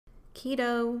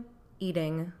Keto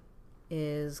eating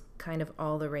is kind of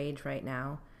all the rage right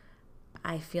now.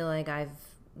 I feel like I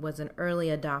was an early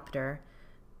adopter.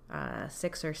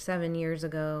 6 or 7 years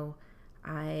ago,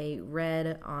 I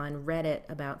read on Reddit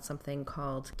about something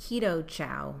called keto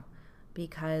chow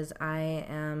because I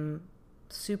am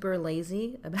super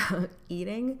lazy about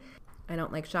eating. I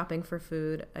don't like shopping for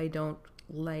food. I don't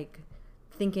like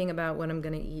thinking about what I'm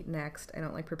going to eat next. I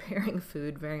don't like preparing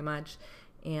food very much.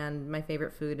 And my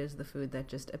favorite food is the food that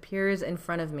just appears in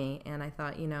front of me. And I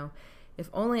thought, if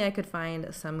only I could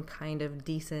find some kind of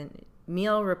decent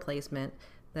meal replacement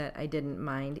that I didn't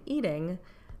mind eating,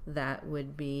 that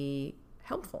would be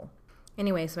helpful.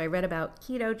 Anyway, so I read about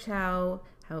keto chow,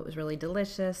 how it was really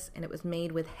delicious, and it was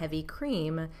made with heavy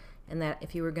cream, and that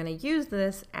if you were going to use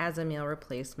this as a meal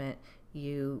replacement,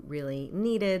 you really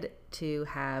needed to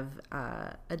have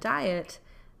a diet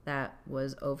that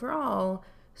was overall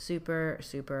super,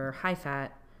 super high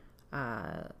fat,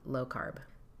 low carb.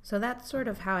 So that's sort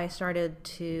of how I started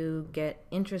to get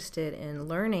interested in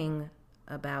learning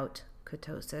about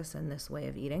ketosis and this way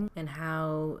of eating, and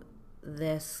how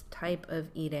this type of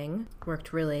eating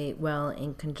worked really well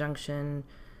in conjunction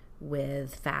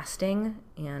with fasting.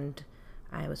 And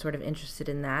I was sort of interested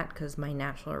in that because my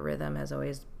natural rhythm has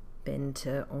always been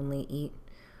to only eat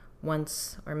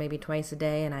once or maybe twice a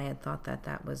day, and I had thought that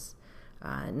that was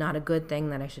not a good thing,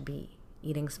 that I should be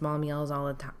eating small meals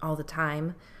all the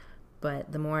time.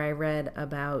 But the more I read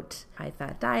about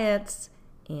high-fat diets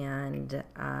and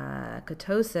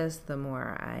ketosis, the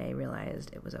more I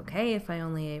realized it was okay if I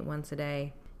only ate once a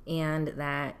day, and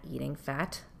that eating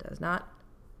fat does not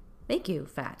make you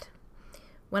fat.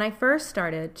 When I first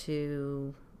started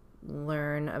to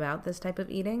learn about this type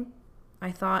of eating,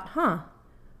 I thought,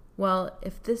 well,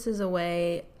 if this is a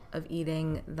way of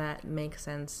eating that makes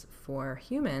sense for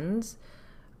humans,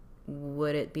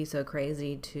 would it be so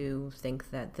crazy to think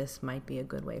that this might be a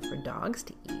good way for dogs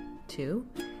to eat too?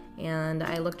 And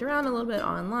I looked around a little bit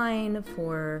online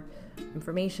for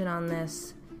information on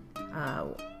this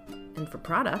and for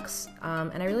products,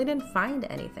 and I really didn't find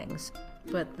anything.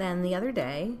 But then the other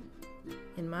day,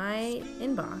 in my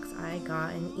inbox, I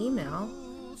got an email,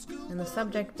 and the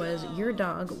subject was, "Your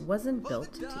dog wasn't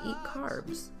built to eat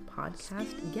carbs.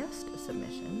 Podcast guest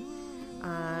submission."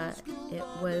 It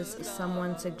was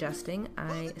someone suggesting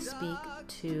I speak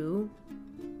to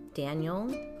Daniel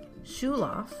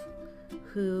Shuloff,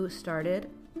 who started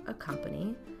a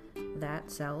company that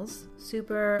sells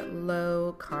super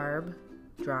low carb,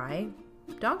 dry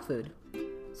dog food.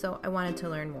 So I wanted to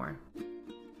learn more.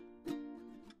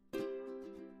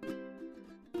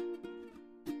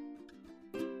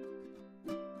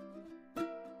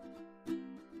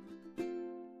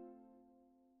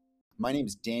 My name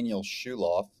is Daniel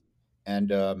Shuloff,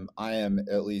 and I am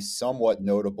at least somewhat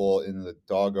notable in the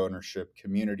dog ownership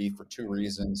community for two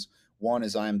reasons. One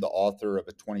is I am the author of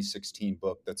a 2016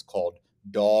 book that's called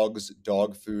Dogs,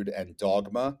 Dog Food, and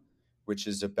Dogma, which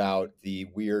is about the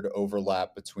weird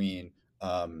overlap between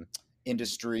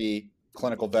industry,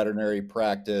 clinical veterinary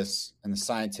practice, and the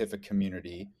scientific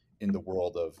community in the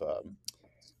world of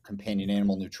companion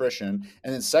animal nutrition.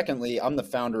 And then secondly, I'm the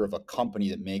founder of a company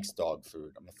that makes dog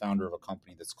food. I'm the founder of a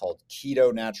company that's called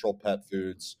Keto Natural Pet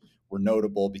Foods. We're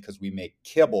notable because we make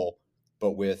kibble,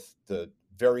 but with the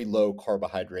very low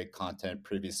carbohydrate content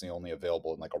previously only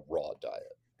available in like a raw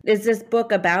diet. Is this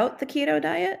book about the keto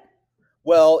diet?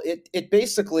 Well, it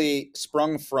basically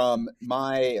sprung from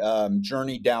my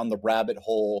journey down the rabbit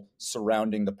hole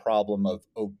surrounding the problem of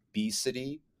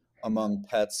obesity among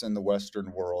pets in the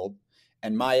Western world,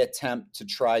 and my attempt to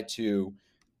try to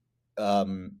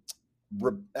um,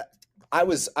 re- I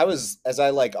was as I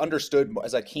like understood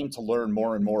as I came to learn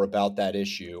more and more about that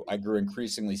issue, I grew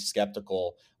increasingly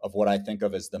skeptical of what I think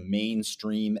of as the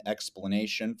mainstream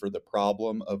explanation for the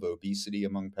problem of obesity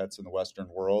among pets in the Western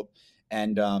world.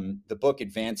 And the book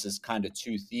advances kind of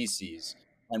two theses.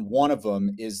 And one of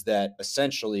them is that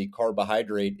essentially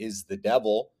carbohydrate is the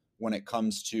devil when it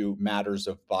comes to matters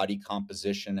of body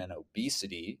composition and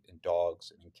obesity in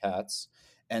dogs and in cats.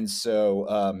 And so,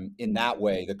 in that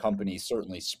way, the company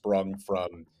certainly sprung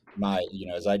from my,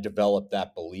 as I developed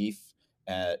that belief,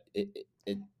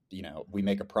 we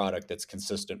make a product that's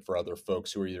consistent for other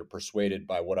folks who are either persuaded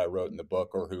by what I wrote in the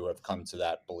book or who have come to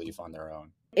that belief on their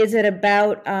own. Is it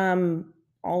about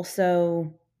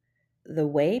also the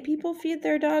way people feed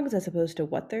their dogs as opposed to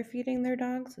what they're feeding their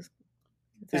dogs? Is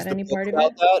Is that the any book part of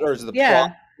about it? that, or is the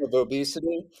problem Yeah. of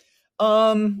obesity?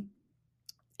 Um,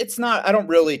 it's not. I don't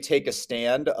really take a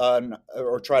stand on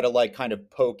or try to like kind of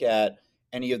poke at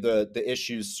any of the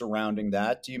issues surrounding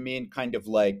that. Do you mean kind of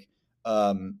like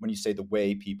When you say the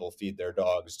way people feed their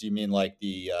dogs, do you mean like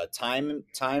the time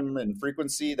and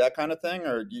frequency, that kind of thing,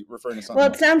 or are you referring to Well, something it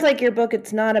else? sounds like your book,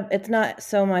 it's not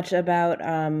so much about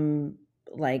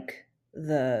like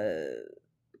the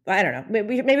I don't know.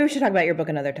 Maybe we should talk about your book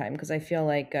another time because I feel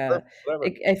like Sure,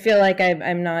 whatever. I feel like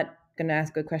I'm not going to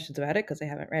ask good questions about it because I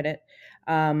haven't read it.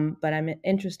 But I'm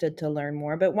interested to learn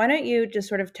more. But why don't you just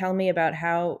sort of tell me about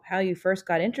how you first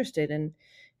got interested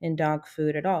in dog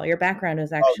food at all? Your background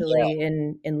is Oh yeah.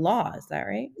 actually in law, is that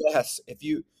right? Yes, if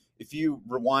you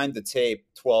rewind the tape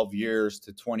 12 years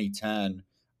to 2010,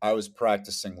 I was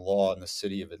practicing law in the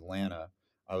city of Atlanta.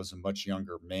 I was a much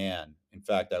younger man. In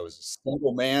fact, I was a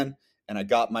single man, and I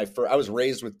got my first. I was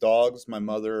raised with dogs. My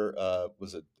mother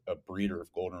was a breeder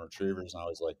of golden retrievers, and I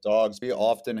was like, dogs. We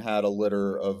often had a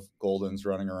litter of Goldens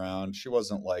running around. She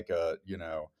wasn't like a,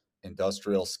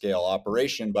 industrial scale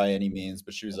operation by any means,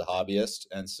 but she was a hobbyist,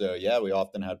 and so yeah, we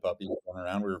often had puppies running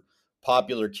around. We were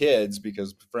popular kids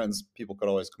because people could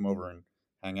always come over and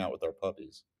hang out with our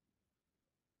puppies.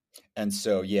 And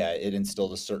so, yeah, it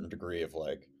instilled a certain degree of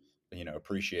like,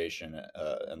 appreciation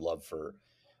and love for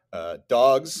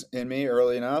dogs in me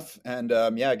early enough. And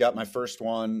yeah, I got my first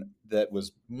one that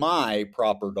was my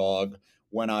proper dog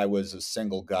when I was a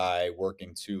single guy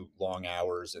working 2 long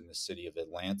hours in the city of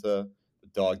Atlanta. The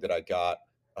dog that I got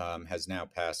has now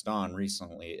passed on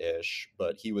recently ish,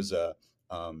 but he was a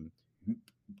um,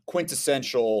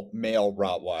 quintessential male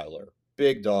Rottweiler.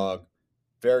 Big dog,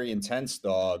 very intense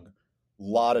dog,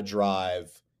 lot of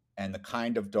drive, and the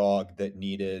kind of dog that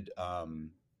needed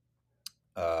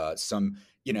some,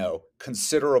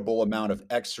 considerable amount of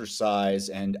exercise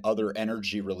and other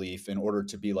energy relief in order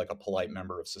to be like a polite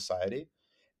member of society.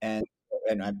 And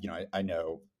I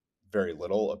know very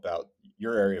little about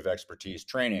your area of expertise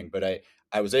training, but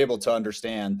I was able to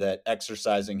understand that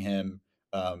exercising him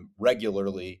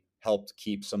regularly helped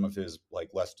keep some of his like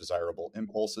less desirable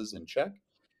impulses in check,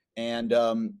 and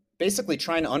basically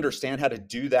trying to understand how to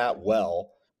do that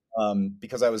well,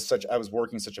 because I was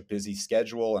working such a busy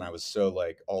schedule and I was so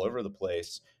like all over the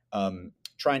place.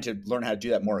 Trying to learn how to do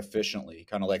that more efficiently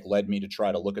kind of like led me to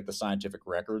try to look at the scientific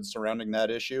records surrounding that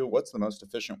issue. What's the most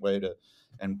efficient way to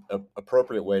and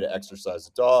appropriate way to exercise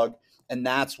a dog? And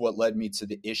that's what led me to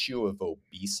the issue of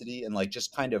obesity, and like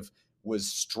just kind of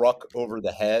was struck over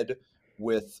the head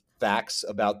with facts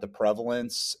about the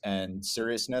prevalence and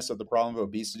seriousness of the problem of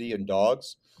obesity in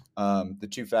dogs. The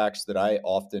two facts that I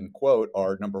often quote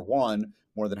are: number one,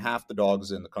 more than half the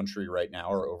dogs in the country right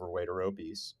now are overweight or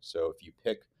obese. So if you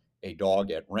pick a dog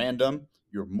at random,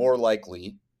 you're more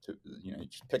likely to, you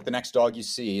just pick the next dog you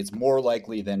see, it's more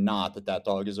likely than not that that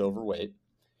dog is overweight.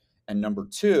 And number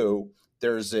two,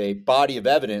 there's a body of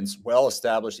evidence well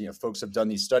established. Folks have done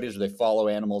these studies where they follow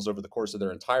animals over the course of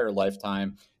their entire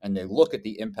lifetime and they look at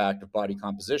the impact of body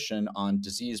composition on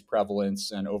disease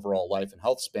prevalence and overall life and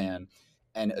health span.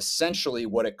 And essentially,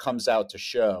 what it comes out to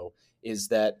show is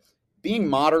that being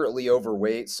moderately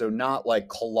overweight, so not like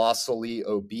colossally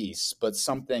obese, but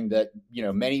something that,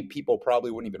 many people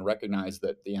probably wouldn't even recognize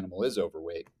that the animal is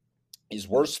overweight, is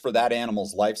worse for that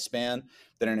animal's lifespan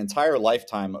than an entire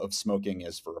lifetime of smoking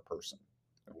is for a person.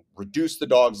 Reduce the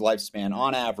dog's lifespan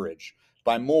on average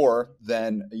by more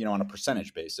than, on a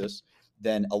percentage basis,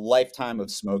 than a lifetime of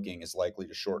smoking is likely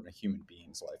to shorten a human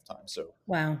being's lifetime. So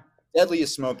Wow. deadly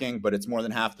is smoking, but it's more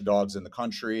than half the dogs in the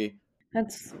country.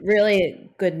 That's really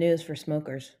good news for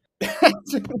smokers.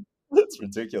 That's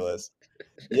ridiculous.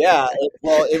 Yeah,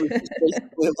 well, it was just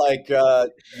basically like,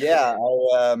 yeah,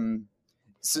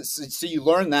 so you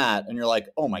learn that and you're like,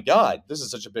 oh my god, this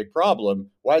is such a big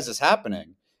problem, why is this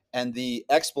happening? And the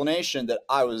explanation that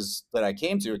I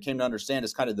came to understand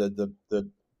is kind of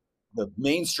the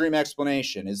mainstream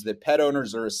explanation is that pet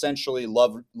owners are essentially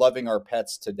loving our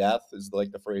pets to death, is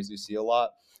like the phrase you see a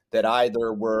lot, that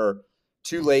either we're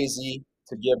too lazy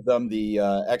to give them the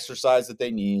exercise that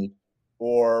they need,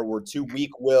 or we're too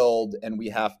weak-willed and we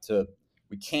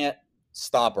can't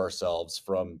stop ourselves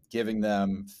from giving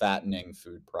them fattening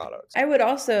food products. I would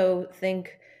also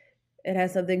think it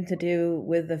has something to do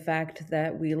with the fact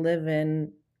that we live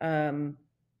in uh,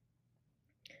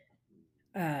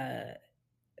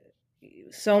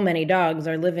 so many dogs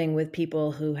are living with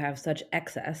people who have such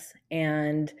excess.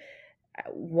 And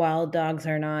while dogs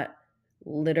are not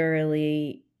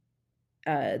literally,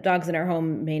 dogs in our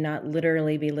home may not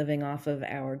literally be living off of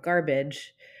our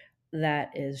garbage,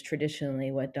 that is traditionally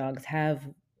what dogs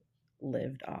have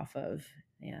lived off of.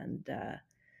 And I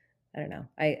don't know.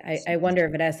 I wonder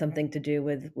if it has something to do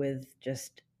with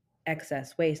just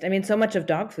excess waste. I mean, so much of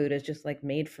dog food is just like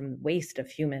made from waste of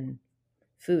human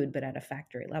food, but at a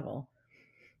factory level.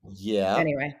 Yeah,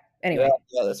 Anyway. Yeah, Anyway,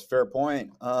 yeah, that's a fair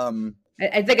point.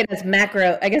 I think it has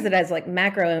macro. I guess it has like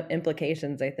macro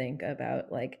implications. I think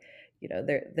about like,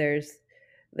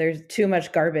 there's too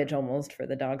much garbage almost for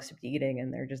the dogs to be eating,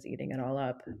 and they're just eating it all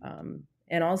up.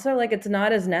 And also like it's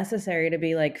not as necessary to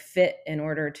be like fit in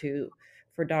order to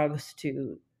for dogs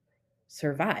to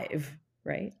survive,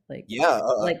 right? Yeah,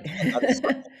 Like that is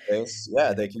the case.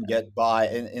 Yeah, they can get by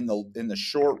in the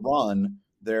short run.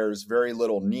 There's very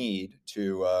little need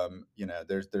to,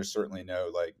 there's certainly no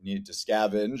like need to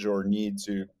scavenge or need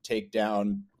to take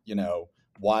down,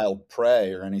 wild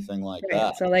prey or anything like that.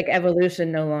 right. So like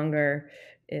evolution no longer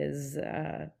Is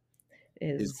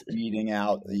is weeding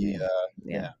out the, yeah.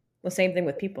 yeah. Well, same thing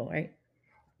with people, right?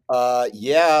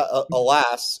 Yeah,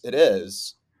 alas, it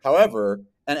is. However,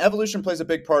 and evolution plays a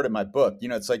big part in my book.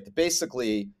 It's like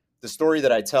basically the story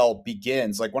that I tell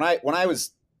begins like when I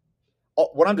was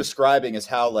what I'm describing is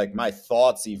how like my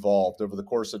thoughts evolved over the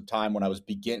course of time when I was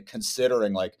begin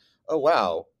considering like, oh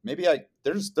wow, maybe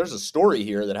there's a story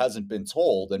here that hasn't been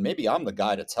told, and maybe I'm the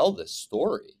guy to tell this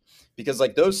story. Because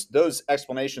like those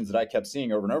explanations that I kept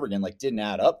seeing over and over again like didn't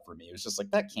add up for me. It was just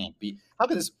like that can't be. How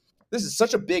could this is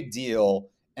such a big deal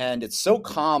and it's so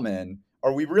common.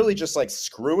 Are we really just like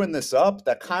screwing this up?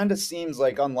 That kind of seems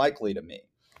like unlikely to me.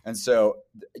 And so,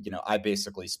 I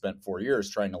basically spent 4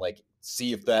 years trying to like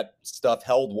see if that stuff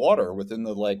held water within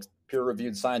the like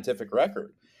peer-reviewed scientific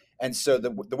record. And so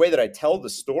the way that I tell the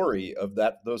story of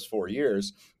those 4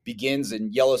 years begins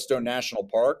in Yellowstone National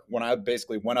Park when I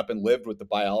basically went up and lived with the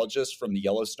biologists from the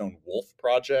Yellowstone Wolf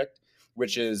Project,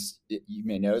 which is, you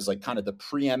may know, is like kind of the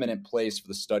preeminent place for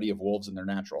the study of wolves in their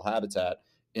natural habitat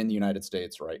in the United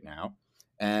States right now.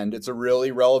 And it's a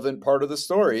really relevant part of the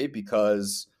story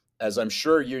because, as I'm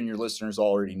sure you and your listeners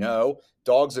already know,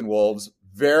 dogs and wolves,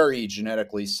 very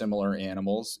genetically similar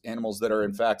animals that are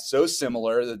in fact so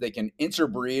similar that they can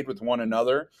interbreed with one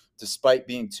another despite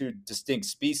being two distinct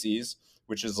species,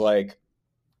 which is like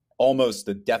almost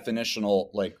a definitional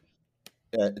like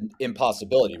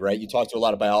impossibility, right? You talk to a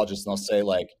lot of biologists and they'll say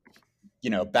like,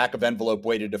 back of envelope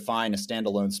way to define a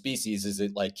standalone species is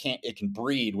it can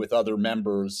breed with other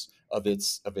members of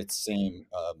its same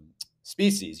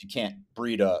species. You can't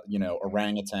breed a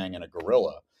orangutan and a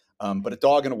gorilla, but a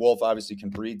dog and a wolf obviously can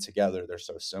breed together. They're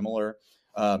so similar.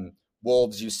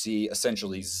 Wolves, you see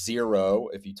essentially zero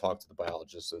if you talk to the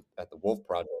biologists at the Wolf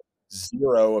Project,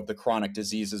 zero of the chronic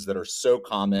diseases that are so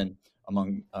common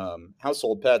among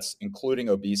household pets, including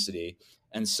obesity.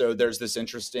 And so there's this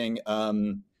interesting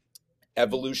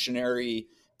evolutionary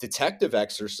detective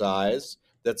exercise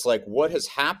that's like what has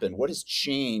happened, what has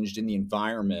changed in the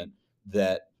environment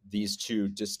that these two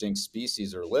distinct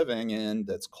species are living in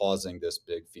that's causing this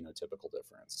big phenotypical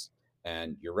difference.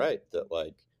 And you're right that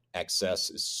like excess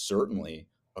is certainly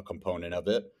a component of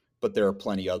it, but there are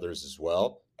plenty others as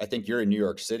well. I think you're in New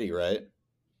York City, right?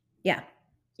 Yeah.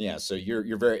 Yeah, so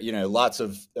you're very, lots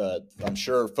of I'm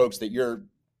sure folks that you're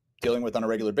dealing with on a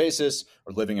regular basis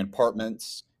are living in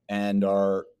apartments and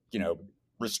are,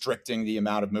 restricting the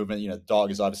amount of movement. The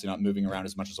dog is obviously not moving around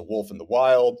as much as a wolf in the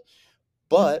wild,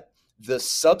 but the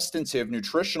substantive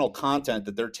nutritional content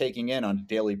that they're taking in on a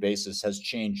daily basis has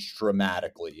changed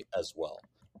dramatically as well.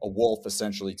 A wolf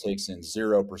essentially takes in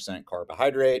 0%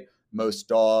 carbohydrate. Most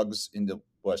dogs in the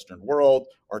Western world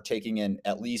are taking in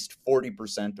at least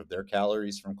 40% of their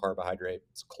calories from carbohydrate.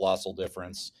 It's a colossal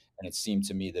difference. And it seemed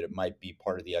to me that it might be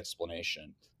part of the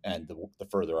explanation. And the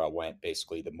further I went,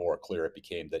 basically, the more clear it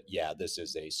became that, yeah, this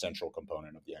is a central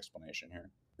component of the explanation here.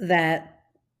 That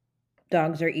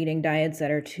dogs are eating diets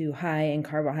that are too high in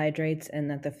carbohydrates,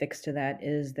 and that the fix to that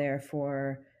is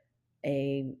therefore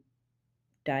a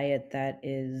diet that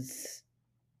is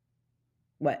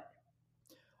what?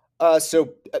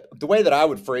 So the way that I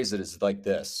would phrase it is like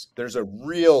this. There's a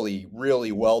really,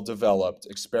 really well-developed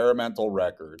experimental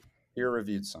record,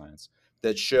 peer-reviewed science,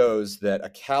 that shows that a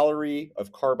calorie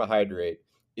of carbohydrate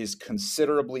is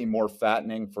considerably more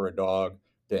fattening for a dog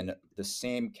than the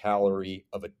same calorie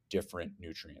of a different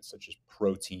nutrient, such as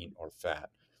protein or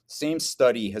fat. Same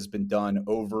study has been done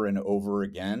over and over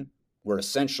again, where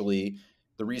essentially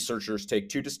the researchers take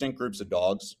two distinct groups of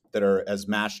dogs that are as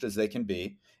matched as they can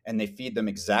be, and they feed them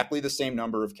exactly the same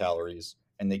number of calories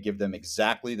and they give them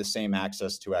exactly the same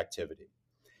access to activity.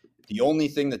 The only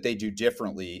thing that they do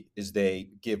differently is they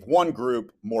give one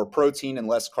group more protein and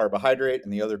less carbohydrate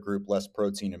and the other group less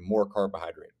protein and more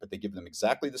carbohydrate, but they give them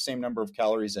exactly the same number of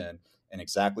calories in and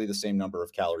exactly the same number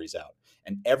of calories out.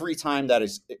 And every time that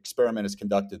experiment is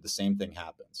conducted, the same thing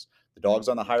happens. The dogs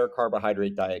on the higher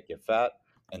carbohydrate diet get fat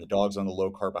and the dogs on the low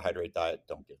carbohydrate diet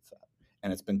don't get fat.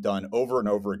 And it's been done over and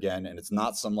over again. And it's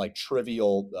not some like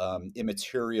trivial,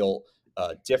 immaterial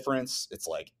difference. It's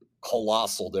like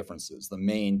colossal differences. The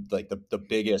main, like the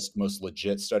biggest, most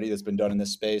legit study that's been done in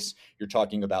this space, you're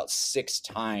talking about 6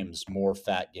 times more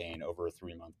fat gain over a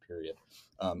 3-month period.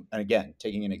 And again,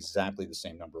 taking in exactly the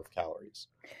same number of calories.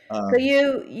 So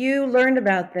you learned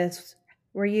about this.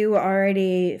 Were you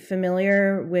already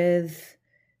familiar with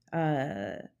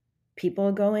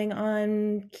people going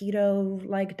on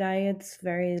keto-like diets,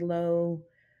 very low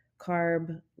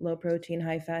carb, low protein,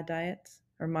 high fat diets,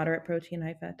 or moderate protein,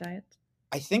 high fat diets?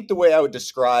 I think the way I would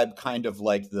describe kind of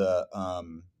like the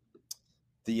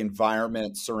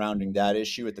environment surrounding that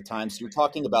issue at the time. So you're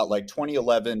talking about like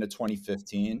 2011 to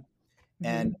 2015.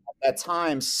 And Mm-hmm. at that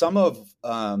time, some of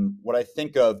what I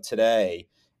think of today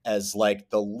as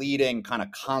like the leading kind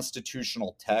of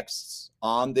constitutional texts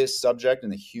on this subject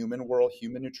in the human world,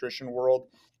 human nutrition world,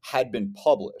 had been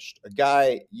published. A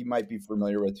guy you might be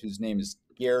familiar with whose name is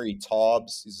Gary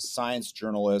Taubes. He's a science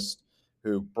journalist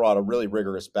who brought a really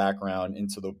rigorous background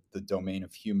into the domain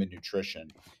of human nutrition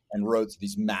and wrote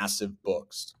these massive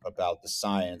books about the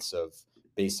science of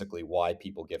basically why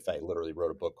people get fat. He literally wrote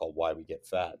a book called Why We Get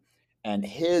Fat. And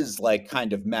his like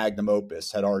kind of magnum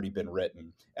opus had already been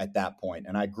written at that point.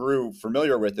 And I grew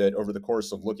familiar with it over the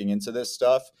course of looking into this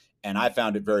stuff. And I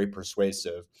found it very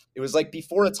persuasive. It was like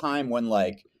before a time when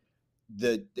like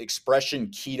the expression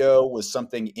keto was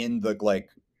something in the like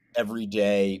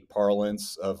everyday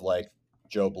parlance of like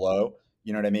Joe Blow.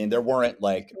 You know what I mean? There weren't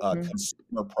like Mm-hmm.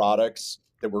 consumer products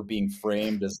that were being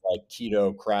framed as like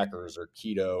keto crackers or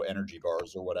keto energy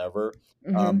bars or whatever.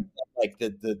 Mm-hmm. Like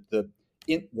the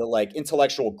like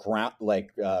intellectual ground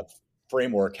like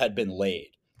framework had been laid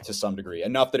to some degree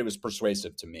enough that it was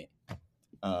persuasive to me.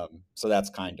 So that's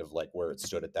kind of like where it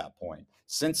stood at that point.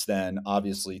 Since then,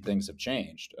 obviously things have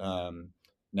changed.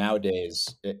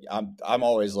 Nowadays, I'm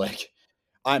always like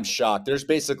I'm shocked. There's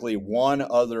basically one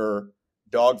other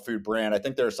dog food brand. I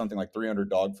think there's something like 300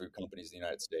 dog food companies in the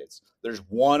United States. There's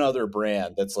one other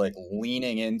brand that's like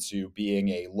leaning into being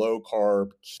a low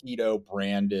carb keto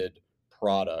branded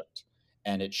product.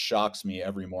 And it shocks me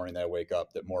every morning that I wake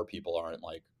up that more people aren't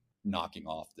like knocking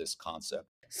off this concept.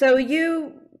 So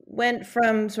you went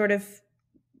from sort of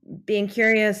being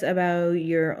curious about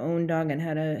your own dog and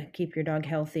how to keep your dog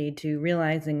healthy to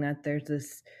realizing that there's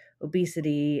this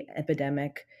obesity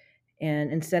epidemic.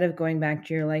 And instead of going back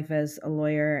to your life as a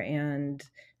lawyer and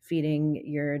feeding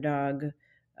your dog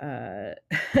uh,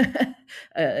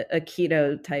 a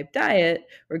keto type diet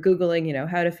or Googling,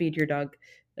 how to feed your dog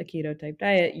a keto type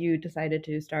diet, you decided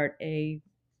to start a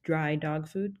dry dog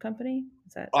food company.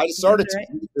 Is that I did I get started that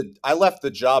right? I left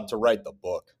the job to write the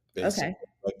book, basically. Okay.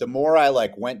 Like the more I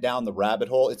like went down the rabbit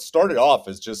hole, it started off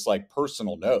as just like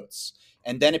personal notes.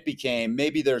 And then it became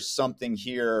maybe there's something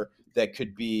here that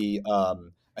could be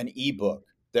an ebook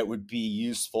that would be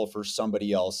useful for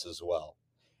somebody else as well.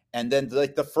 And then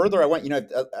like the further I went,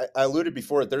 I alluded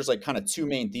before that there's like kind of two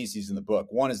main theses in the book.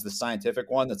 One is the scientific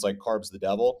one that's like carbs the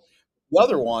devil. The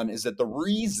other one is that the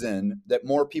reason that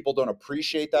more people don't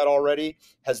appreciate that already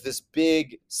has this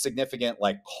big, significant,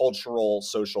 like cultural,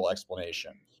 social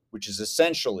explanation, which is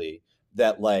essentially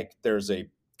that like there's a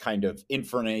kind of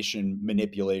information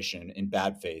manipulation in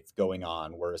bad faith going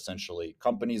on, where essentially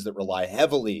companies that rely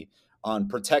heavily on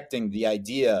protecting the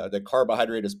idea that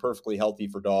carbohydrate is perfectly healthy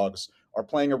for dogs are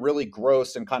playing a really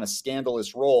gross and kind of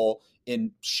scandalous role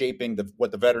in shaping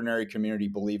what the veterinary community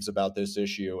believes about this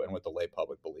issue and what the lay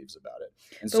public believes about it.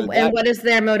 And so And that, what is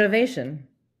their motivation?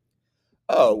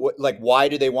 oh, like why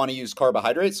do they want to use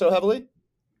carbohydrates so heavily?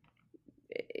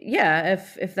 Yeah,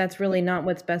 if that's really not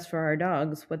what's best for our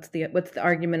dogs, what's the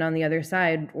argument on the other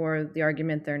side, or the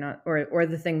argument they're not, or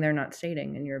the thing they're not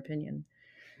stating, in your opinion?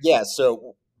 Yeah,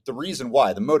 so the reason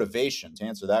why, the motivation to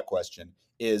answer that question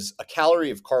is a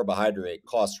calorie of carbohydrate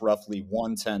costs roughly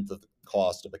 1/10 of the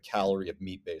cost of a calorie of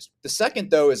meat based. The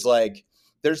second, though, is like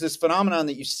there's this phenomenon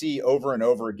that you see over and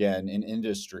over again in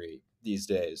industry these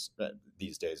days.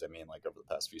 These days, I mean, like over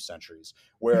the past few centuries,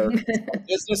 where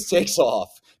business takes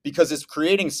off because it's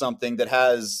creating something that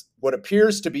has what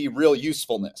appears to be real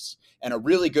usefulness. And a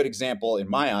really good example, in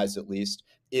my eyes at least,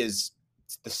 is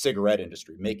the cigarette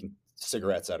industry, making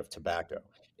cigarettes out of tobacco.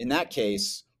 In that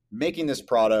case, making this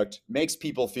product makes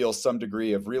people feel some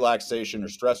degree of relaxation or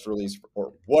stress release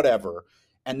or whatever.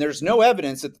 And there's no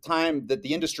evidence at the time that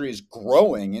the industry is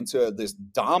growing into this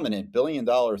dominant $1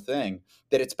 billion thing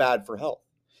that it's bad for health.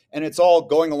 And it's all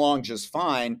going along just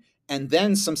fine. And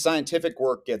then some scientific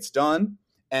work gets done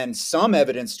and some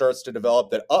evidence starts to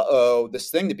develop that, this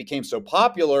thing that became so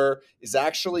popular is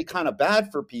actually kind of bad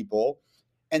for people.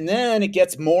 And then it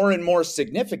gets more and more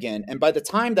significant. And by the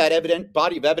time that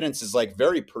body of evidence is like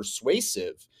very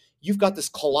persuasive, you've got this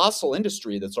colossal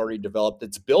industry that's already developed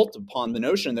that's built upon the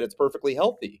notion that it's perfectly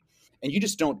healthy. And you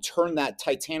just don't turn that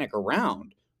Titanic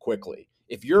around quickly.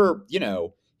 If you're,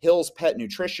 Hill's Pet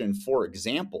Nutrition, for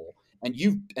example, and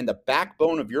the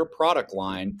backbone of your product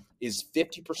line is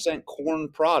 50% corn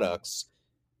products,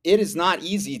 it is not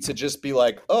easy to just be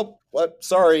like, oh, what?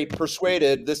 Sorry,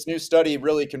 persuaded. This new study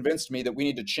really convinced me that we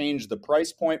need to change the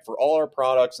price point for all our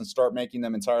products and start making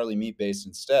them entirely meat based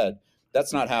instead.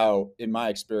 That's not how, in my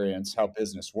experience, how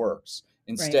business works.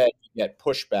 Right. Instead, you get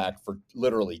pushback for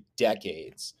literally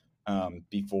decades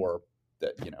before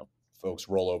that, folks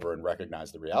roll over and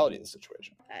recognize the reality of the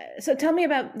situation. So tell me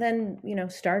about then,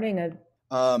 starting a.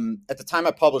 At the time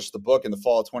I published the book in the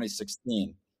fall of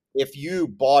 2016, if you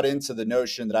bought into the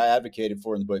notion that I advocated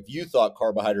for in the book, if you thought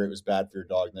carbohydrate was bad for your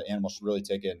dog and the animal should really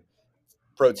take in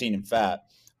protein and fat,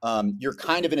 you're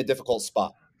kind of in a difficult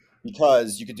spot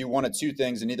because you could do one of two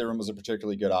things, and neither of them was a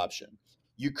particularly good option.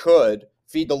 You could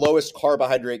feed the lowest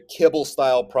carbohydrate kibble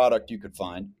style product you could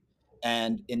find.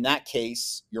 And in that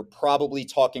case, you're probably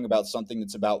talking about something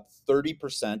that's about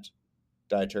 30%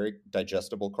 dietary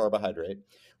digestible carbohydrate,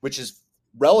 which is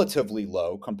relatively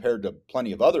low compared to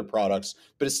plenty of other products,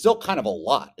 but it's still kind of a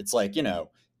lot. It's like,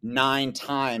 9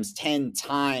 times, 10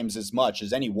 times as much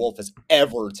as any wolf has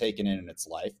ever taken in its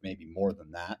life, maybe more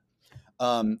than that.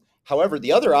 However,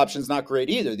 the other option is not great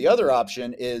either. The other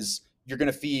option is you're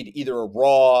going to feed either a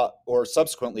raw or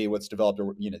subsequently what's developed,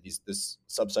 this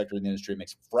subsector of the industry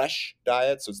makes fresh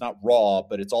diets. So it's not raw,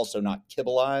 but it's also not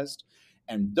kibbleized.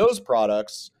 And those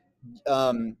products,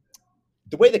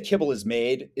 the way the kibble is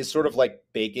made is sort of like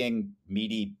baking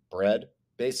meaty bread.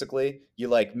 Basically, you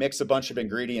like mix a bunch of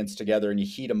ingredients together and you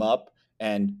heat them up,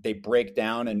 and they break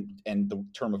down, and the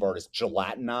term of art is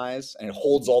gelatinize, and it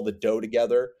holds all the dough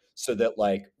together so that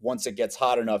like once it gets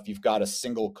hot enough, you've got a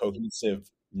single cohesive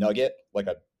nugget, like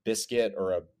a biscuit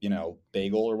or a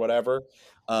bagel or whatever.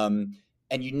 And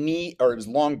or it was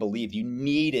long believed you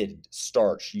needed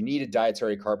starch, you needed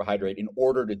dietary carbohydrate in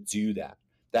order to do that.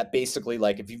 That basically,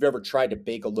 like, if you've ever tried to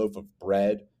bake a loaf of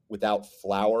bread without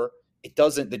flour,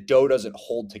 the dough doesn't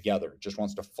hold together. It just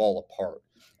wants to fall apart.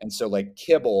 And so like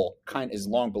kibble kind is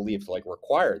long believed to like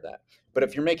require that. But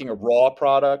if you're making a raw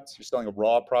product, you're selling a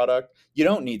raw product, you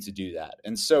don't need to do that.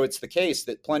 And so it's the case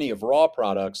that plenty of raw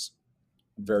products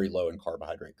very low in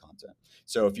carbohydrate content.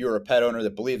 So if you're a pet owner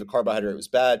that believed the carbohydrate was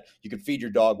bad, you could feed your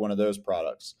dog one of those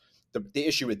products. The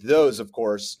issue with those, of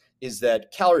course, is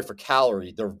that calorie for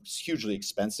calorie, they're hugely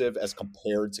expensive as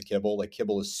compared to kibble. Like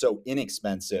kibble is so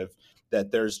inexpensive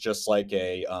that there's just like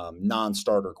a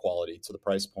non-starter quality to the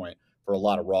price point for a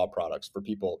lot of raw products for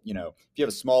people. If you have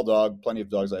a small dog, plenty of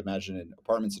dogs, I imagine, in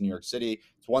apartments in New York City,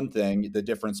 it's one thing, the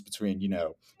difference between,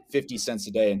 50 cents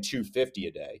a day and 250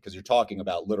 a day, because you're talking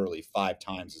about literally 5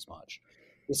 times as much.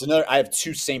 It's another, I have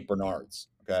 2 St. Bernards.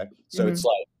 Okay. So it's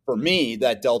like, for me,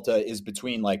 that delta is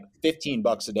between like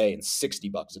 $15 a day and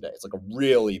 $60 a day. It's like a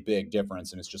really big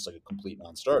difference. And it's just like a complete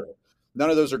non-starter. None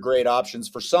of those are great options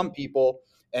for some people.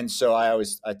 And so I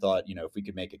thought, if we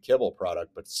could make a kibble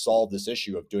product, but solve this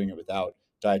issue of doing it without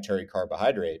dietary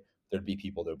carbohydrate, there'd be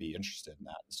people that would be interested in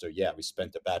that. So yeah, we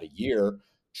spent about a year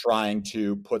trying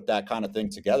to put that kind of thing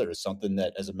together as something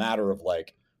that, as a matter of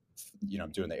like,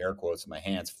 I'm doing the air quotes in my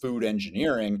hands, food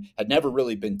engineering had never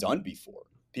really been done before.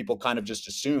 People kind of just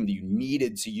assumed that you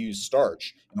needed to use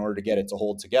starch in order to get it to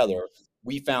hold together.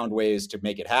 We found ways to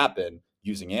make it happen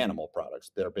using animal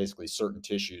products. There are basically certain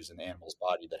tissues in the animal's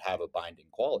body that have a binding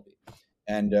quality.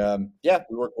 And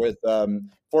we work with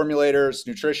formulators,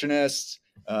 nutritionists,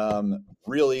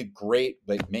 really great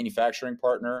like manufacturing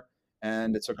partner.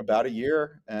 And it took about a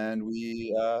year, and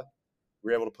we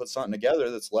were able to put something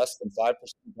together that's less than 5%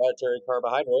 dietary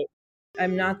carbohydrate.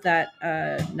 I'm not that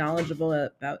knowledgeable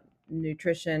about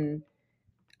nutrition.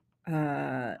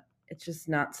 It's just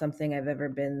not something I've ever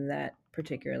been that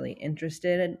particularly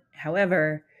interested in.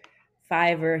 However,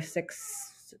 5 or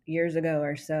 6 years ago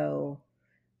or so,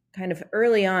 kind of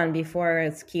early on, before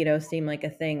as keto seemed like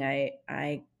a thing,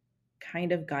 I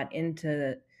kind of got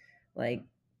into like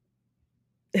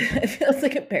it feels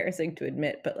like embarrassing to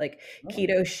admit, but like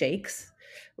keto shakes,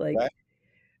 like Okay.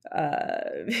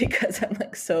 because I'm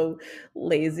like so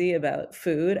lazy about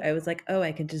food. I was like, oh,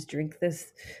 I can just drink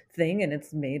this thing and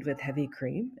it's made with heavy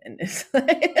cream, and it's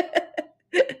like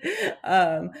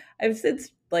I've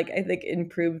since like I think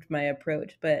improved my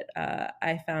approach, but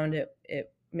I found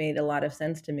it made a lot of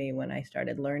sense to me when I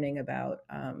started learning about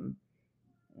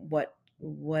what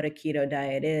a keto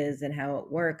diet is and how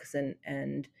it works,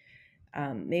 and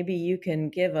maybe you can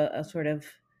give a sort of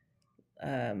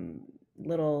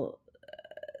little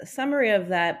summary of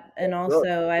that. And Sure, also,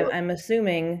 sure. I'm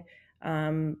assuming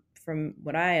from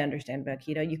what I understand about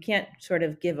keto, you can't sort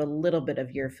of give a little bit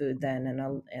of your food then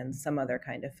and some other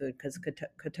kind of food, because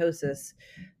ketosis,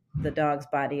 the dog's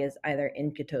body is either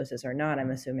in ketosis or not.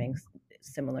 I'm assuming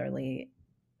similarly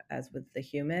as with the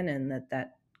human, and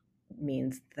that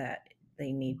means that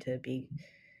they need to be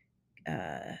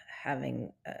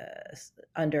having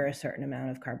under a certain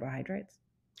amount of carbohydrates.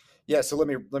 Yeah, so let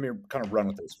me kind of run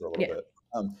with this for a little bit.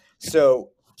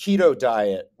 So keto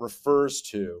diet refers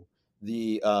to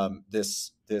the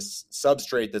this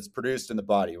substrate that's produced in the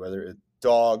body, whether a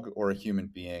dog or a human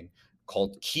being,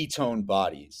 called ketone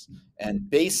bodies. And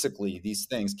basically, these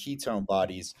things, ketone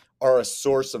bodies, are a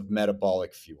source of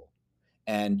metabolic fuel.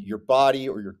 And your body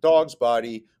or your dog's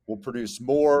body will produce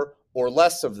more or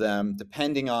less of them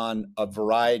depending on a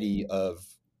variety of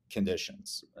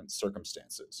conditions and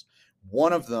circumstances.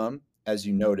 One of them, as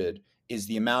you noted, is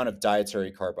the amount of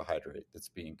dietary carbohydrate that's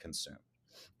being consumed.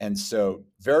 And so,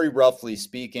 very roughly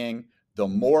speaking, the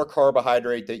more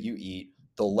carbohydrate that you eat,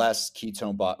 the less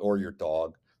ketone or your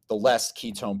dog, the less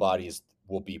ketone bodies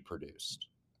will be produced.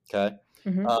 Okay.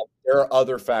 Mm-hmm. There are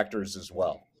other factors as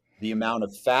well. The amount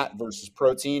of fat versus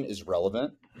protein is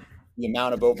relevant. The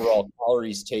amount of overall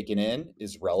calories taken in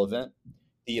is relevant.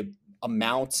 The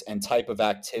amount and type of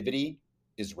activity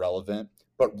is relevant.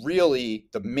 But really,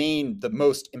 the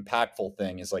most impactful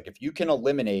thing is, like, if you can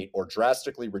eliminate or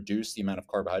drastically reduce the amount of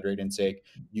carbohydrate intake,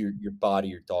 your body,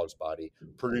 your dog's body,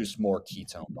 produce more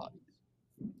ketone bodies.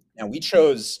 Now, we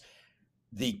chose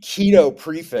the keto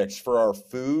prefix for our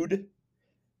food,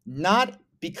 not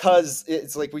because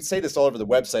it's like we say this all over the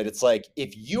website. It's like,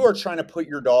 if you are trying to put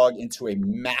your dog into a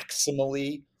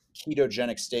maximally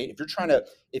ketogenic state,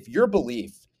 if your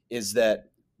belief is that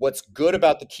what's good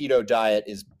about the keto diet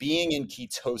is being in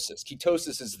ketosis.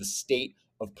 Ketosis is the state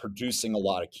of producing a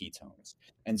lot of ketones.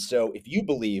 And so if you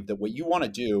believe that what you want to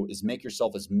do is make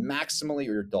yourself as maximally,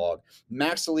 or your dog,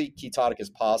 maximally ketotic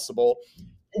as possible,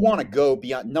 you want to go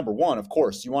beyond. Number one, of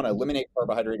course, you want to eliminate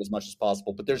carbohydrate as much as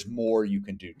possible, but there's more you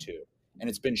can do too. And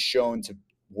it's been shown to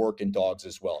work in dogs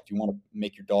as well. If you want to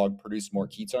make your dog produce more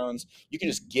ketones, you can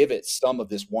just give it some of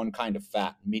this one kind of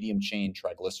fat, medium chain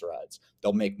triglycerides.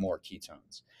 They'll make more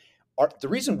ketones. The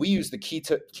reason we use the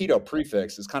keto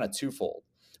prefix is kind of twofold.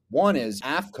 One is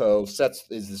AAFCO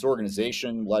is this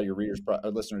organization, a lot of your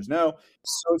listeners know,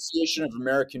 Association of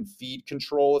American Feed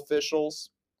Control Officials.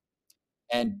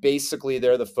 And basically,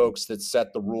 they're the folks that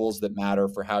set the rules that matter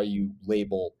for how you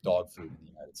label dog food in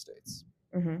the United States.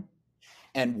 Mm-hmm.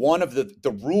 And one of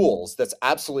the rules that's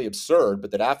absolutely absurd,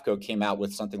 but that AAFCO came out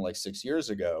with something like 6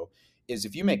 years ago, is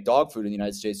if you make dog food in the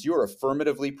United States, you are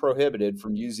affirmatively prohibited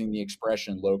from using the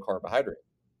expression low carbohydrate.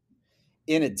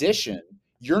 In addition,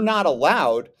 you're not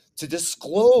allowed to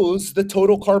disclose the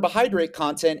total carbohydrate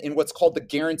content in what's called the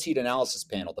guaranteed analysis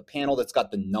panel, the panel that's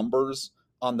got the numbers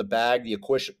on the bag, the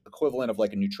equivalent of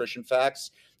like a nutrition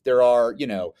facts. There are,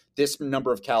 this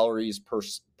number of calories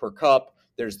per cup.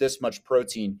 There's this much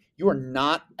protein. You are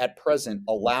not at present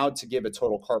allowed to give a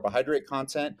total carbohydrate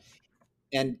content.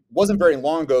 And wasn't very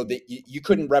long ago that you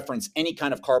couldn't reference any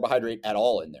kind of carbohydrate at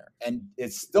all in there. And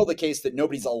it's still the case that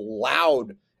nobody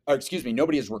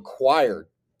is required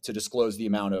to disclose the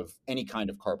amount of any kind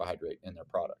of carbohydrate in their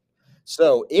product.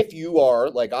 So if you are,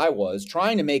 like I was,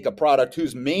 trying to make a product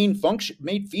whose main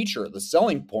feature, the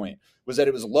selling point, was that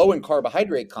it was low in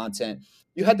carbohydrate content,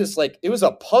 you had this, it was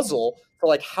a puzzle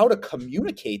for how to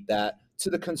communicate that to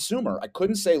the consumer. I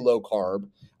couldn't say low carb.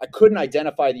 I couldn't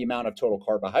identify the amount of total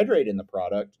carbohydrate in the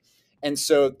product. And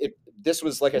so this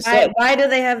was, like I said. Why do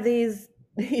they have these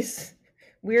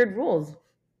weird rules?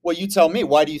 Well, you tell me.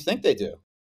 Why do you think they do?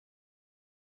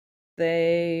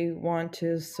 They want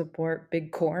to support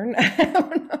big corn. I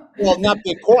don't know. Well, not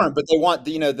big corn, but they want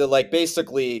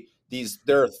basically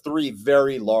there are three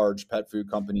very large pet food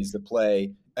companies that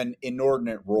play an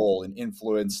inordinate role in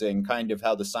influencing kind of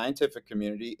how the scientific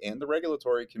community and the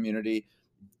regulatory community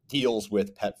deals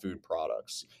with pet food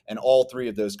products. And all three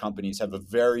of those companies have a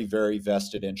very, very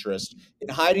vested interest in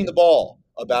hiding the ball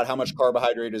about how much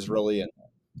carbohydrate is really in there.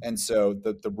 And so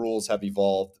the rules have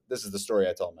evolved. This is the story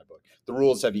I tell in my book. The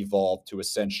rules have evolved to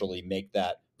essentially make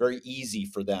that very easy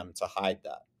for them to hide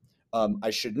that.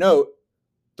 I should note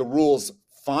the rules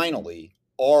finally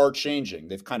are changing.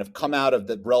 They've kind of come out of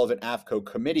the relevant AAFCO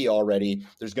committee already.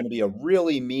 There's going to be a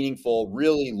really meaningful,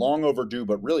 really long overdue,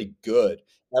 but really good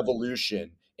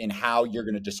evolution in how you're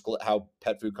going to disclose, how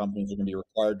pet food companies are going to be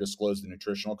required to disclose the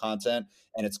nutritional content.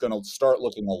 And it's going to start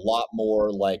looking a lot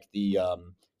more like the,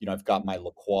 I've got my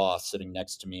La Croix sitting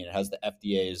next to me, and it has the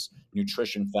FDA's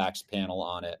nutrition facts panel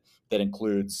on it that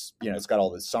includes, it's got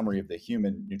all the summary of the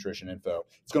human nutrition info.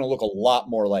 It's going to look a lot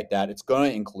more like that. It's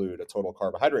going to include a total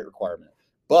carbohydrate requirement.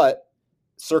 But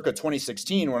circa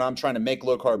 2016, when I'm trying to make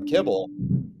low carb kibble,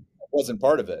 it wasn't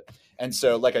part of it. And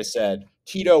so, like I said,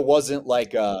 keto wasn't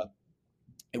like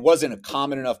it wasn't a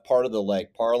common enough part of the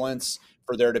like parlance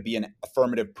for there to be an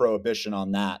affirmative prohibition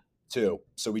on that too.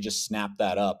 So we just snapped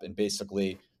that up and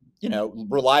basically,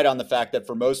 relied on the fact that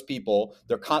for most people,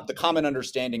 the common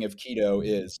understanding of keto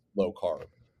is low carb,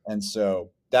 and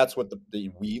so that's what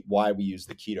why we use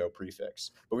the keto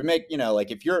prefix. But we make,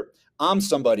 like if I'm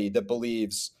somebody that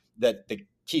believes that the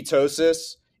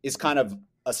ketosis is kind of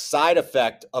a side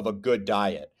effect of a good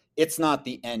diet. It's not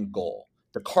the end goal.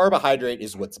 The carbohydrate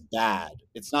is what's bad.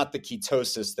 It's not the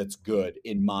ketosis that's good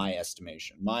in my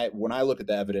estimation. When I look at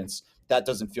the evidence, that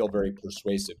doesn't feel very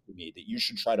persuasive to me that you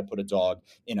should try to put a dog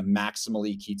in a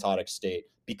maximally ketotic state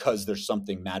because there's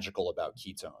something magical about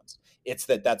ketones. It's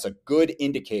that's a good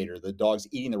indicator the dog's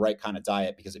eating the right kind of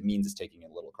diet because it means it's taking in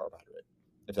a little carbohydrate,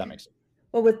 if that makes sense.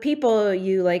 Well, with people,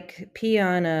 you like pee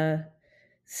on a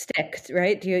stick,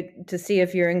 right? To see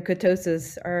if you're in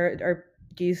ketosis, or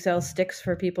do you sell sticks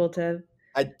for people to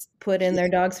put in their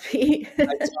dog's pee?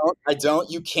 I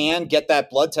don't. You can get that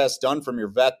blood test done from your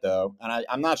vet, though. And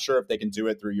I'm not sure if they can do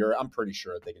it through urine. I'm pretty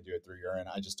sure they can do it through urine.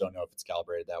 I just don't know if it's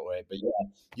calibrated that way. But yeah,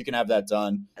 you can have that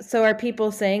done. So are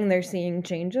people saying they're seeing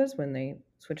changes when they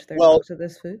switch their dogs to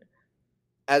this food?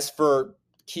 As for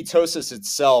ketosis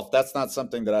itself, that's not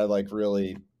something that I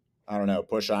really, I don't know,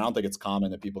 push on. I don't think it's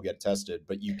common that people get tested,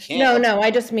 but you can. No,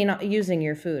 I just mean using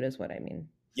your food is what I mean.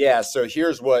 Yeah, so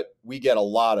here's what we get a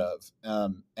lot of,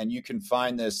 and you can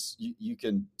find this. You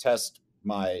can test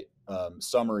my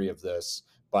summary of this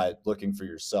by looking for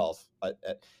yourself.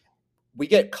 We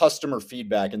get customer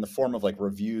feedback in the form of like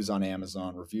reviews on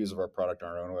Amazon, reviews of our product on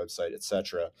our own website,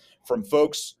 etc., from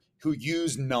folks who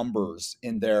use numbers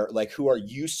in their, like, who are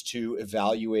used to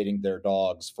evaluating their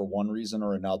dogs for one reason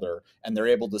or another, and they're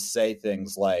able to say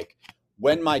things like,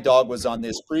 when my dog was on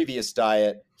this previous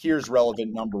diet, here's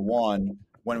relevant number one.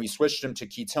 When we switched him to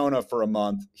Ketona for a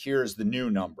month, here's the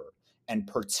new number. And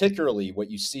particularly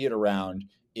what you see it around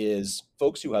is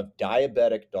folks who have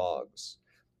diabetic dogs.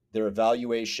 Their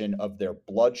evaluation of their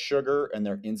blood sugar and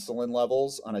their insulin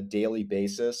levels on a daily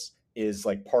basis is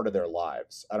like part of their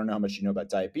lives. I don't know how much you know about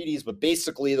diabetes, but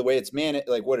basically the way it's managed,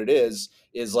 like what it is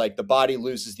like the body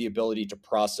loses the ability to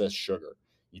process sugar.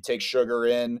 You take sugar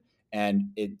in,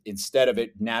 and instead of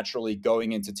it naturally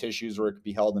going into tissues where it could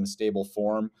be held in a stable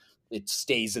form, it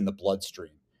stays in the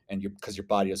bloodstream, and because your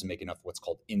body doesn't make enough what's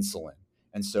called insulin.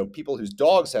 And so people whose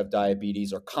dogs have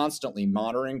diabetes are constantly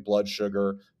monitoring blood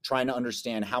sugar, trying to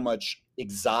understand how much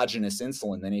exogenous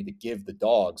insulin they need to give the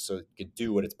dog so it can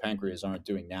do what its pancreas aren't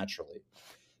doing naturally.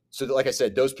 So like I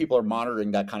said, those people are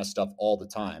monitoring that kind of stuff all the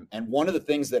time. And one of the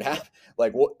things that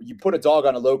you put a dog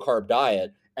on a low carb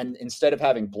diet, and instead of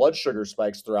having blood sugar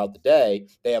spikes throughout the day,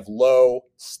 they have low,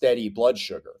 steady blood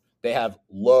sugar. They have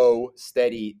low,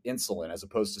 steady insulin as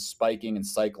opposed to spiking and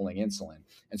cycling insulin.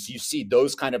 And so you see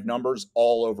those kind of numbers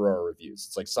all over our reviews.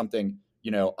 It's like something,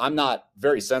 I'm not,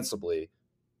 very sensibly,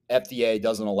 FDA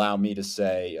doesn't allow me to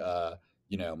say,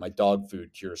 my dog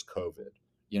food cures COVID.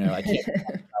 I can't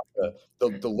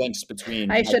the links between.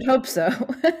 I should hope so.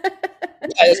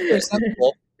 It's very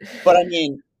sensible. But I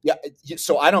mean, yeah,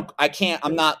 so I'm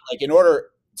not like, in order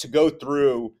to go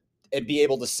through and be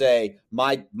able to say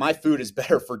my food is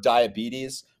better for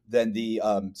diabetes than the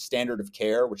standard of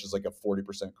care, which is like a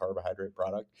 40% carbohydrate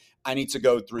product, I need to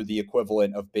go through the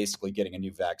equivalent of basically getting a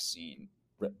new vaccine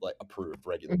approved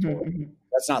regulatory. Mm-hmm.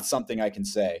 That's not something I can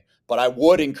say, but I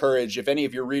would encourage, if any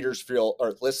of your readers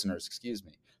listeners,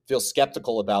 feel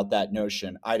skeptical about that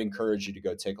notion, I'd encourage you to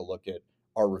go take a look at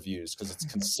our reviews because it's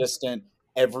consistent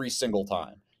every single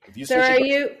time. So are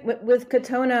you with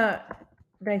Ketona?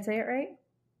 Did I say it right?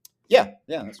 Yeah,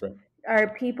 that's right.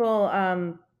 Are people,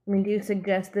 do you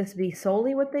suggest this be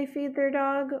solely what they feed their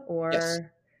dog, or? Yes.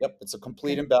 Yep, it's a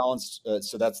complete imbalance.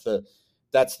 So that's the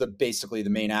basically the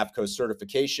main AAFCO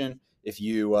certification. If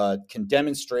you can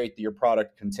demonstrate that your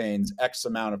product contains X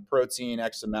amount of protein,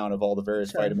 X amount of all the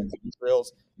various vitamins and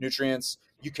nutrients,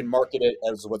 you can market it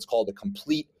as what's called a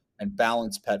complete and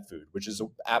balanced pet food, which is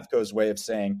AAFCO's way of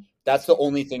saying that's the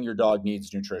only thing your dog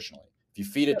needs nutritionally. If you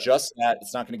feed it just that,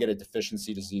 it's not going to get a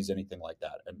deficiency disease, anything like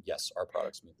that. And yes, our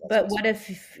products meet that. But what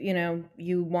if,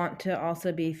 you want to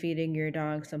also be feeding your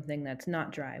dog something that's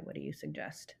not dry? What do you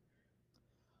suggest?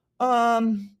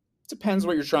 Depends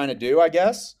what you're trying to do, I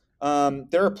guess.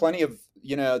 There are plenty of,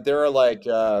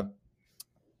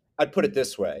 I'd put it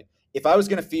this way. If I was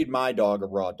going to feed my dog a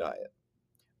raw diet,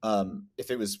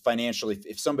 if it was financially,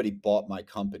 if somebody bought my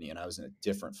company and I was in a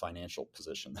different financial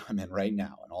position than I'm in right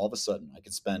now, and all of a sudden I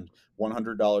could spend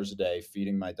 $100 a day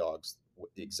feeding my dogs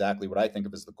exactly what I think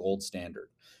of as the gold standard.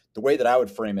 The way that I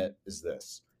would frame it is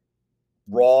this: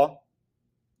 raw,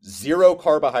 zero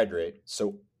carbohydrate,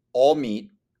 so all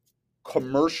meat,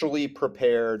 commercially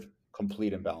prepared,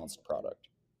 complete and balanced product.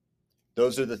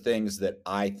 Those are the things that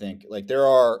I think, like, there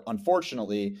are,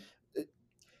 unfortunately,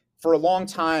 for a long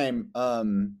time,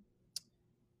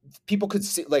 people could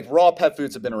see, like, raw pet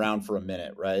foods have been around for a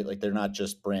minute, right? Like, they're not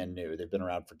just brand new, they've been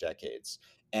around for decades.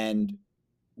 And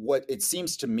what it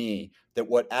seems to me that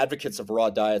what advocates of raw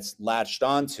diets latched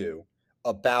onto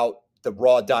about the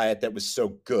raw diet that was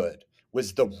so good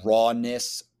was the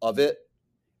rawness of it.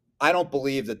 I don't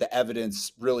believe that the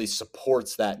evidence really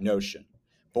supports that notion.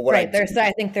 But what I Right. do,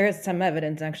 I think there is some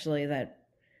evidence actually that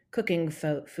cooking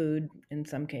food in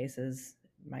some cases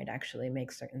might actually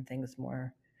make certain things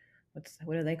more,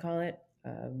 what do they call it?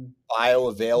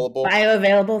 bioavailable.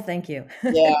 Bioavailable. Thank you.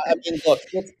 Yeah, I mean, look,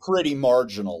 it's pretty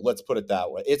marginal. Let's put it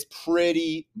that way. It's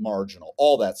pretty marginal,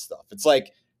 all that stuff. It's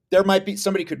like there might be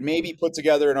somebody could maybe put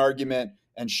together an argument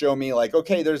and show me, like,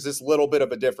 okay, there's this little bit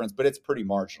of a difference, but it's pretty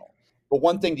marginal. But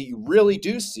one thing that you really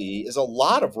do see is a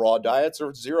lot of raw diets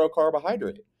are zero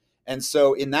carbohydrate. And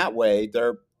so in that way,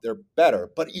 they're better.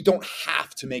 But you don't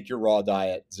have to make your raw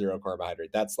diet zero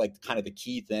carbohydrate. That's like kind of the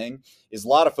key thing is a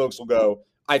lot of folks will go,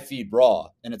 I feed raw.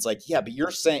 And it's like, yeah, but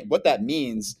you're saying what that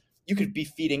means, you could be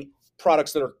feeding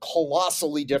products that are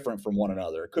colossally different from one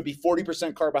another. It could be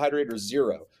 40% carbohydrate or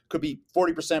zero. It could be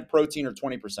 40% protein or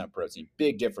 20% protein.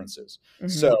 Big differences. Mm-hmm.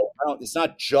 So it's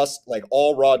not just like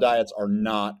all raw diets are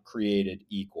not created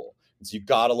equal. And so you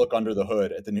got to look under the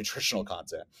hood at the nutritional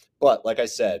content. But like I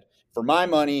said, for my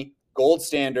money, gold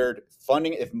standard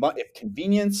funding, if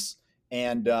convenience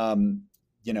and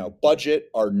budget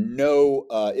are no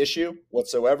issue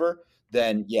whatsoever,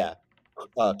 then yeah,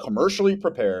 commercially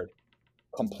prepared,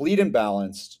 complete and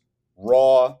balanced,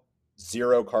 raw,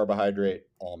 zero carbohydrate,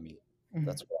 all meat. Mm-hmm.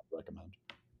 That's what I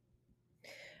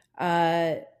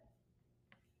recommend.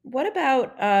 What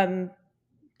about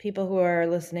people who are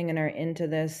listening and are into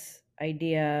this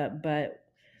idea but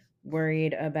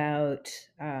worried about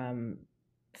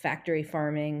factory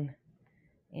farming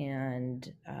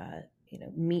and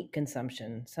meat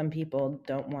consumption? Some people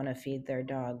don't want to feed their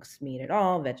dogs meat at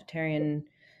all, vegetarian,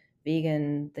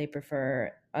 vegan, they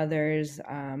prefer. Others,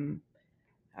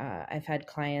 I've had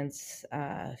clients,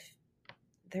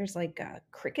 there's like a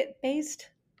cricket-based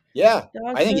dog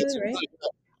I think food, it's right?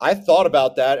 I thought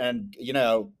about that, and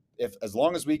if as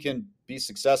long as we can be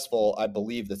successful, I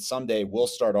believe that someday we'll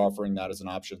start offering that as an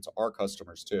option to our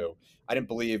customers too. I didn't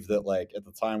believe that, like, at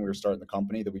the time we were starting the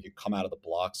company, that we could come out of the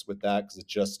blocks with that,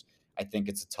 because I think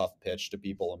it's a tough pitch to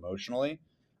people emotionally.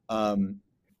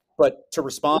 But to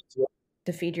respond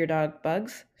to feed your dog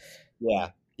bugs,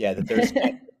 that there's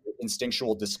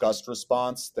instinctual disgust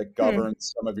response that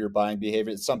governs some of your buying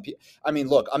behavior. Some people, I mean,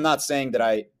 look, I'm not saying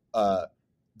that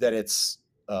that it's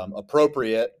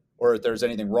appropriate or if there's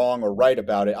anything wrong or right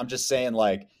about it. I'm just saying,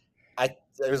 like,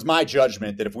 it was my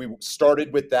judgment that if we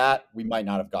started with that, we might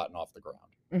not have gotten off the ground.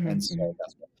 Mm-hmm, and so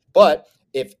that's what, but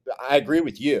if I agree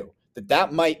with you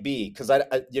that might be, because I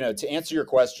to answer your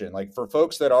question, like, for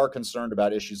folks that are concerned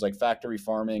about issues like factory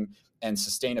farming and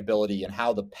sustainability and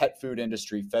how the pet food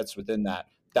industry fits within that,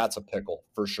 that's a pickle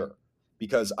for sure.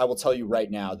 Because I will tell you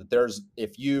right now that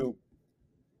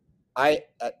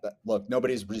look,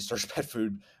 nobody's researched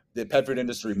the pet food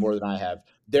industry more than I have.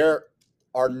 There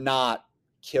are not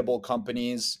kibble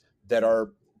companies that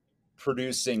are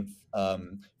producing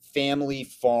family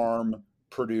farm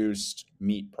produced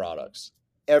meat products.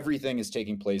 Everything is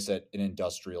taking place at an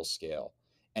industrial scale,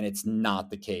 and it's not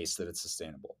the case that it's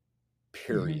sustainable,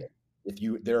 period.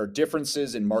 Mm-hmm. There are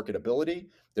differences in marketability.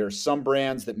 There are some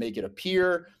brands that make it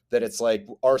appear that it's like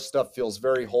our stuff feels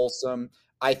very wholesome.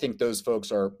 I think those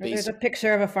folks are There's a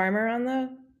picture of a farmer on the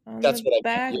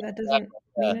bag. That doesn't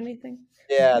mean anything.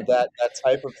 Yeah, that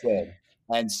type of thing.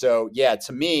 And so, yeah,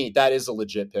 to me, that is a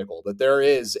legit pickle. That there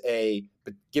is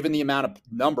but given the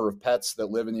number of pets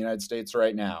that live in the United States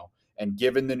right now, and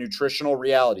given the nutritional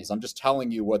realities, I'm just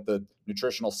telling you what the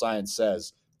nutritional science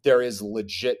says, there is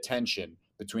legit tension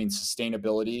between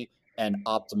sustainability and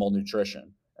optimal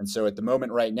nutrition. And so at the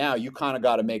moment right now, you kind of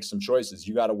got to make some choices.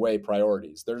 You got to weigh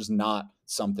priorities. There's not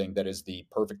something that is the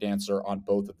perfect answer on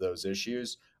both of those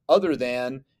issues, other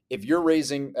than if you're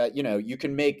raising, you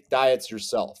can make diets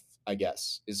yourself, I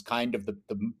guess, is kind of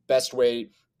the best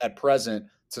way at present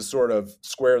to sort of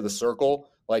square the circle.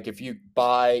 Like, if you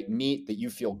buy meat that you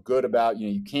feel good about,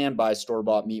 you can buy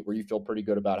store-bought meat where you feel pretty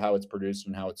good about how it's produced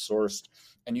and how it's sourced,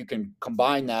 and you can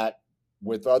combine that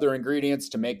with other ingredients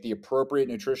to make the appropriate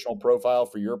nutritional profile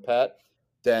for your pet,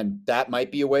 then that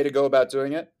might be a way to go about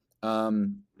doing it.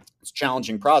 It's a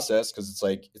challenging process because it's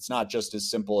like it's not just as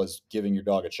simple as giving your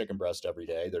dog a chicken breast every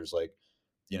day. There's like,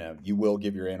 you will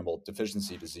give your animal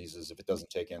deficiency diseases if it doesn't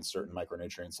take in certain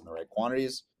micronutrients in the right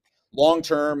quantities. Long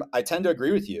term, I tend to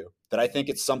agree with you that I think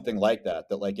it's something like that,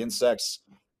 that like insects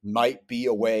might be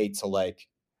a way to like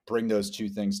bring those two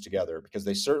things together because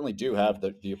they certainly do have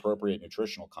the appropriate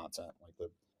nutritional content, like the,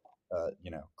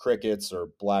 crickets or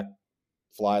black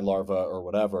fly larva or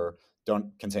whatever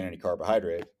don't contain any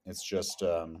carbohydrate. It's just,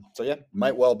 so yeah,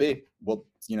 might well be. We'll,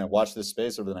 watch this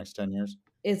space over the next 10 years.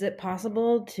 Is it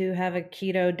possible to have a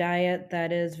keto diet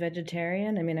that is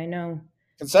vegetarian? I mean, I know.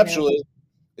 Conceptually,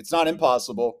 it's not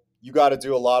impossible. You got to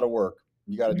do a lot of work.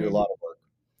 You got to do a Mhm. lot of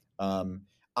work.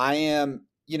 I am,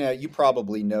 you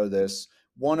probably know this.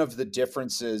 One of the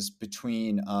differences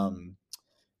between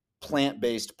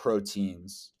plant-based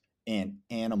proteins and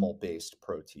animal-based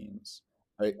proteins,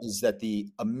 right, is that the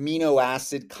amino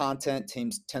acid content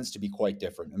tends to be quite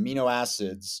different. Amino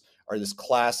acids are this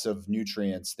class of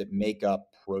nutrients that make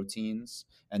up proteins,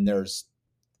 and there's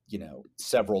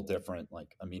several different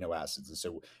like amino acids. And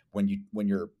so when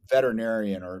your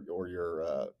veterinarian or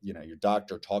your your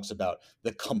doctor talks about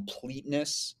the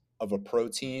completeness of a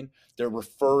protein, they're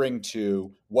referring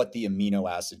to what the amino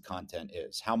acid content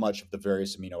is, how much of the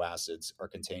various amino acids are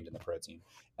contained in the protein.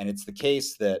 And it's the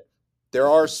case that there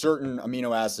are certain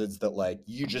amino acids that like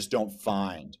you just don't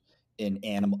find in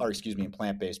animal, or excuse me, in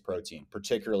plant-based protein.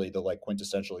 Particularly the like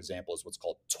quintessential example is what's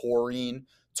called taurine.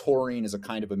 Taurine is a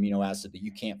kind of amino acid that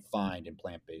you can't find in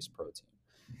plant-based protein.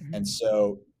 And Mhm.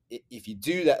 so if you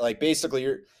do that, like basically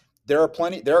there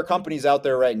are companies out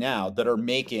there right now that are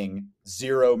making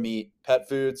zero meat pet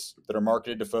foods that are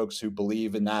marketed to folks who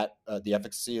believe in that, the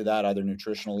efficacy of that, either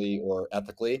nutritionally or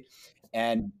ethically.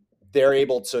 And they're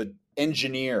able to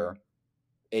engineer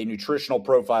a nutritional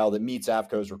profile that meets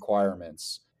AFCO's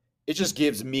requirements. It just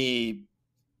gives me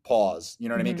pause. You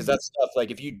know what I mean? Because Mhm. that stuff,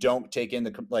 like if you don't take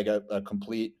in like a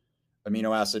complete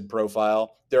amino acid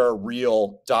profile, there are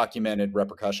real documented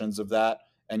repercussions of that.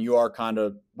 And you are kind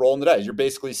of rolling the dice. You're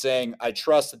basically saying, I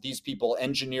trust that these people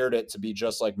engineered it to be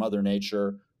just like Mother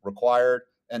Nature required.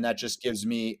 And that just gives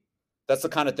me, that's the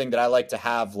kind of thing that I like to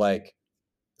have like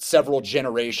several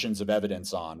generations of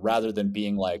evidence on rather than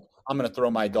being like, I'm going to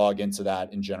throw my dog into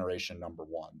that in generation number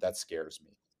one. That scares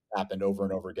me. Happened over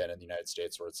and over again in the United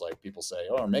States where it's like people say,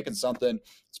 oh, I'm making something,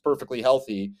 it's perfectly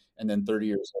healthy. And then 30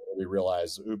 years later, we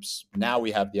realize, oops, now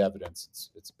we have the evidence.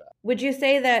 It's bad. Would you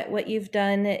say that what you've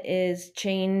done is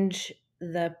change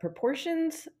the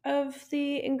proportions of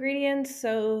the ingredients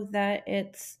so that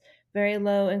it's very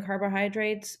low in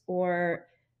carbohydrates, or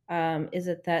is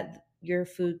it that your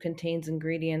food contains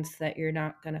ingredients that you're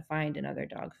not going to find in other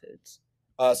dog foods?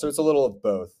 So it's a little of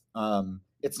both.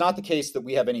 It's not the case that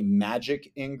we have any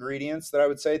magic ingredients that I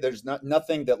would say. There's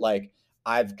nothing that like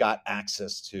I've got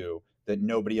access to that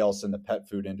nobody else in the pet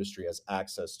food industry has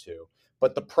access to.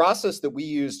 But the process that we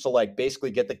use to like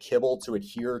basically get the kibble to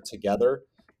adhere together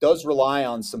does rely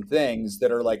on some things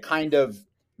that are like kind of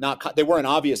not, they weren't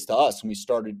obvious to us when we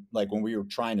started, like when we were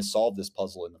trying to solve this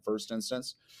puzzle in the first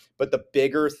instance. But the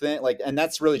bigger thing, like, and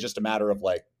that's really just a matter of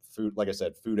like food, like I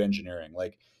said, food engineering.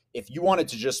 Like if you wanted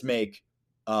to just make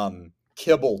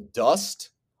kibble dust,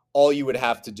 all you would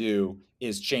have to do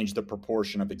is change the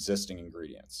proportion of existing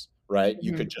ingredients, right?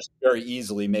 You could Mhm. just very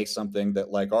easily make something that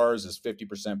like ours is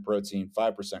 50% protein,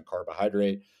 5%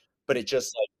 carbohydrate. But it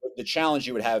just like the challenge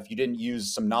you would have if you didn't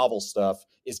use some novel stuff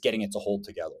is getting it to hold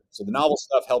together. So the novel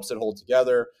stuff helps it hold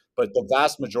together. But the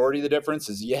vast majority of the difference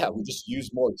is, yeah, we just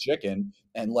use more chicken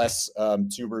and less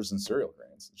tubers and cereal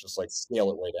grains. It's just like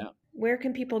scale it way down. Where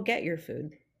can people get your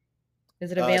food?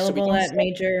 Is it So we available don't at sell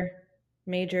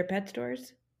major pet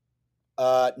stores?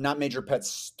 not major pet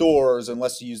stores,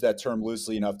 unless you use that term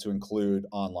loosely enough to include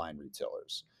online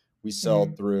retailers. We sell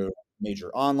Mhm. through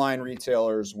major online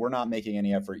retailers. We're not making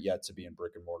any effort yet to be in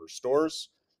brick and mortar stores,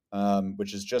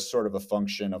 which is just sort of a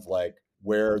function of like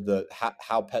where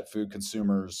how pet food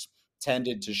consumers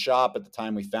tended to shop at the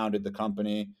time we founded the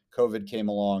company. COVID came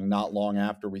along not long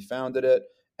after we founded it,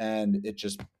 and it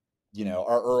just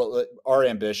our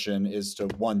ambition is to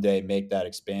one day make that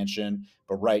expansion,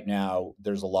 but right now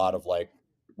there's a lot of like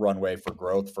runway for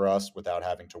growth for us without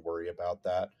having to worry about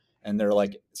that. And there are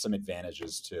like some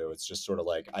advantages too. It's just sort of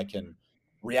like I can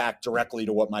react directly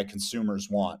to what my consumers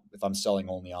want if I'm selling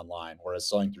only online, whereas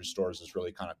selling through stores is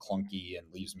really kind of clunky and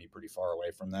leaves me pretty far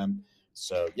away from them.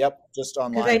 So yep, just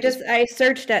Because online at this. I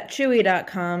searched at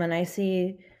chewy.com and I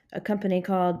see a company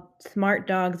called Smart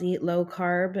Dogs Eat Low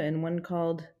Carb and one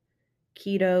called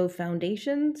Keto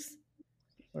Foundations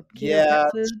or Keto Yeah,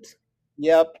 Pet Foods.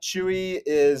 yep. Chewy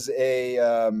is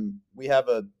a we have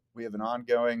a We have an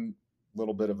ongoing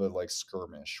little bit of a like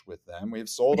skirmish with them. We've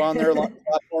sold on their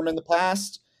platform in the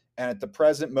past, and at the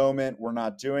present moment, we're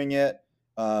not doing it.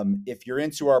 If you're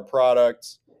into our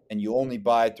product and you only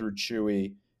buy through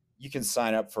Chewy, you can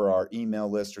sign up for our email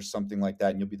list or something like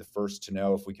that, and you'll be the first to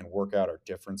know if we can work out our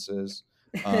differences.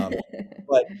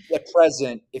 But at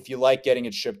present, if you like getting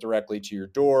it shipped directly to your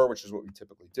door, which is what we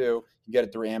typically do, you can get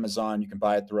it through Amazon. You can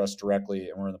buy it through us directly,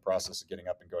 and we're in the process of getting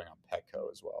up and going on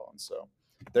Petco as well. And so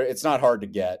it's not hard to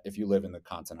get if you live in the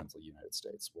continental United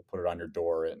States. We'll put it on your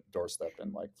doorstep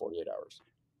in like 48 hours.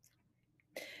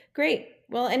 Great.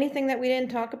 Well, anything that we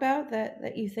didn't talk about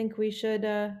that you think we should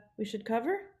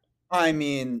cover? I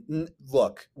mean,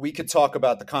 look, we could talk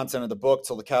about the content of the book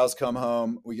till the cows come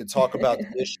home. We could talk about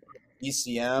the issue of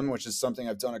DCM, which is something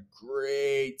I've done a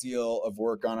great deal of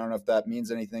work on. I don't know if that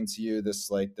means anything to you. There's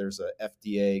a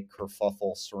FDA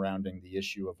kerfuffle surrounding the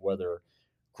issue of whether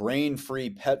grain-free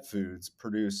pet foods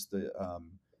produce the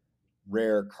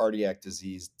rare cardiac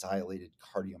disease, dilated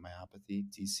cardiomyopathy,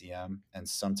 DCM. And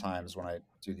sometimes when I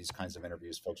do these kinds of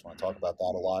interviews, folks want to talk about that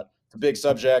a lot. It's a big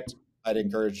subject. I'd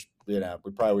encourage, we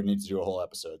probably would need to do a whole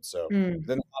episode. So then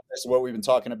the context of what we've been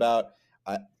talking about,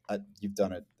 you've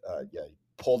done it. You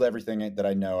pulled everything that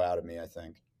I know out of me, I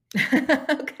think.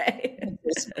 Okay.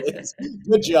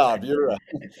 Good job. You're right.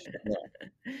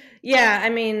 Yeah. I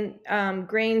mean,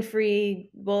 grain-free.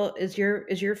 Well, is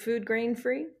your food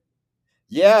grain-free?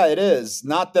 Yeah, it is.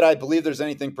 Not that I believe there's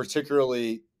anything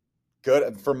particularly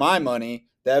good for my money.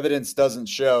 The evidence doesn't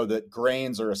show that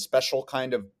grains are a special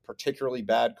kind of particularly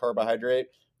bad carbohydrate,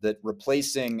 that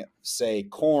replacing, say,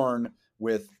 corn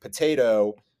with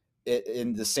potato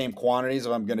in the same quantities,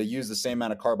 if I'm going to use the same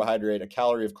amount of carbohydrate, a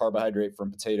calorie of carbohydrate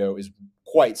from potato is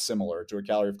quite similar to a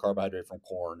calorie of carbohydrate from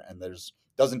corn. And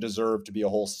doesn't deserve to be a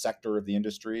whole sector of the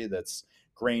industry that's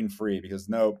grain-free, because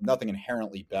nothing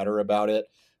inherently better about it.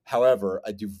 However,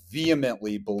 I do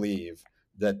vehemently believe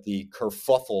that the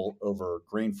kerfuffle over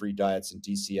grain-free diets and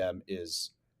DCM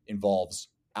involves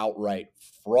outright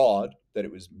fraud, that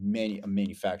it was a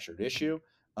manufactured issue.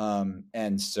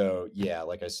 And so, yeah,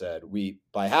 like I said, we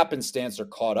by happenstance are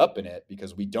caught up in it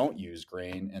because we don't use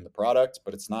grain in the product,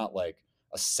 but it's not like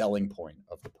a selling point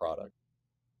of the product.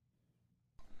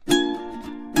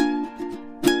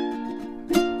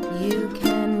 You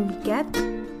can get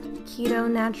Keto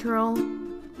Natural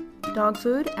dog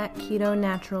food at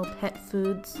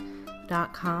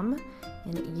ketonaturalpetfoods.com,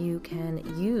 and you can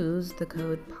use the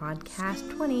code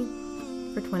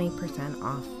podcast20 for 20%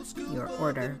 off your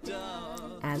order.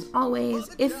 As always,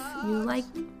 if you like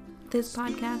this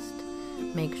podcast,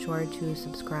 make sure to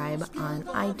subscribe on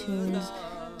iTunes,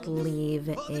 leave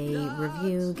a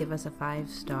review, give us a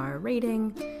 5-star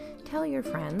rating, tell your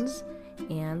friends,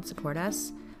 and support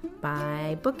us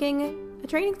by booking a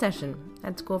training session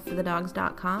at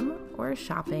schoolforthedogs.com or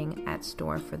shopping at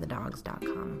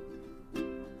storeforthedogs.com.